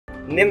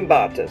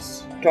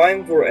Nimbatus,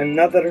 time for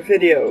another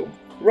video.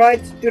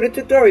 Right to the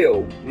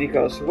tutorial,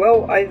 because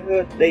well, I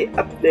heard they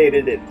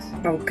updated it.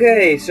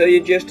 Okay, so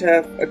you just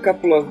have a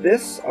couple of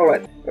this.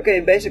 Alright, okay,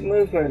 basic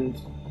movement.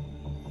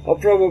 I'll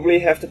probably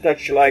have to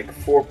touch like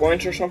 4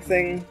 points or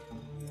something.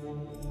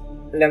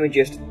 Let me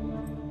just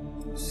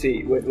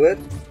see, wait.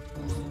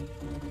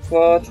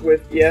 But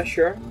with, yeah,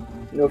 sure.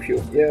 No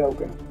fuel, yeah,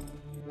 okay.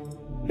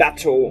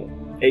 Battle,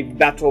 a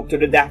battle to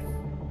the death.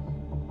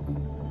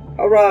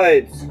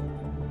 Alright.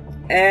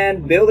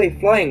 And build a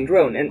flying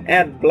drone and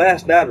add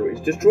blast batteries.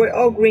 Destroy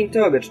all green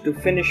targets to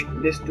finish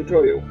this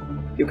tutorial.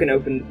 You can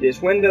open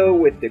this window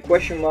with the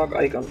question mark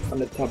icon on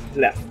the top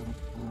left.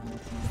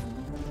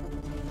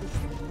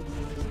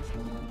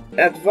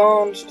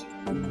 Advanced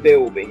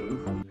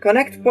building.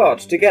 Connect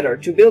parts together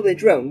to build a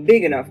drone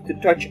big enough to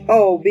touch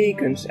all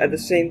beacons at the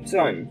same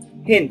time.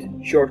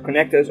 Hint, short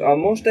connectors are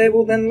more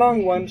stable than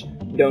long ones.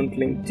 Don't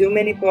link too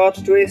many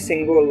parts to a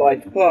single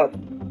light part.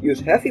 Use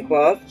heavy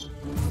parts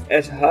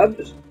as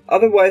hubs,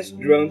 otherwise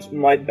drones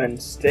might be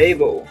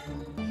unstable.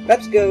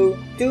 Let's go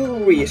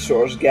to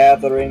resource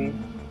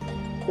gathering.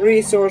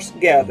 Resource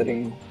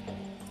gathering.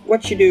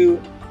 What you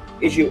do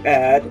is you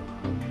add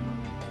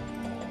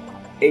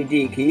a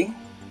D key,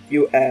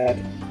 you add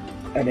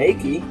an A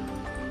key,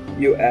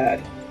 you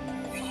add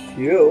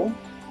fuel,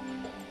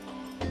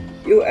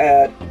 you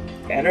add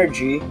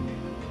energy,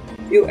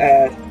 you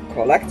add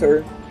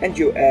collector, and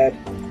you add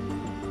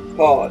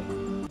pod.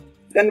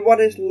 Then what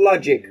is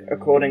logic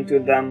according to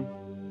them?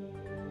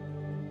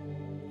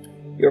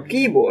 Your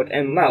keyboard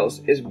and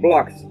mouse is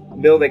blocked.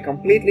 Build a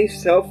completely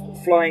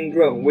self-flying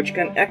drone which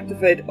can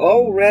activate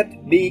all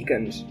red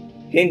beacons.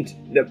 Hint,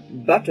 the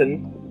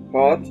button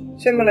part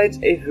simulates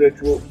a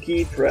virtual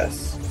key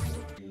press.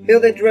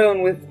 Build a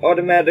drone with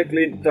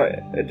automatically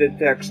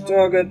detects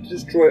target,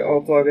 destroy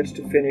all targets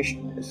to finish.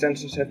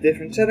 Sensors have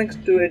different settings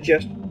to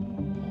adjust.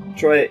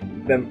 Try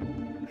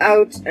them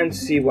out and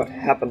see what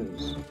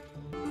happens.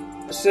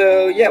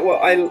 So yeah, well,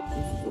 I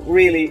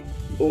really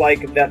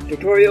like that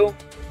tutorial,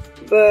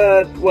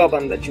 but well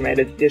done that you made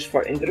it this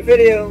far into the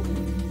video.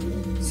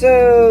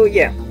 So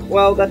yeah,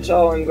 well, that's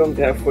all I'm going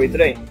to have for you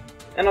today,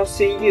 and I'll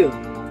see you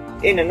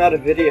in another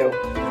video.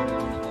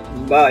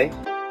 Bye.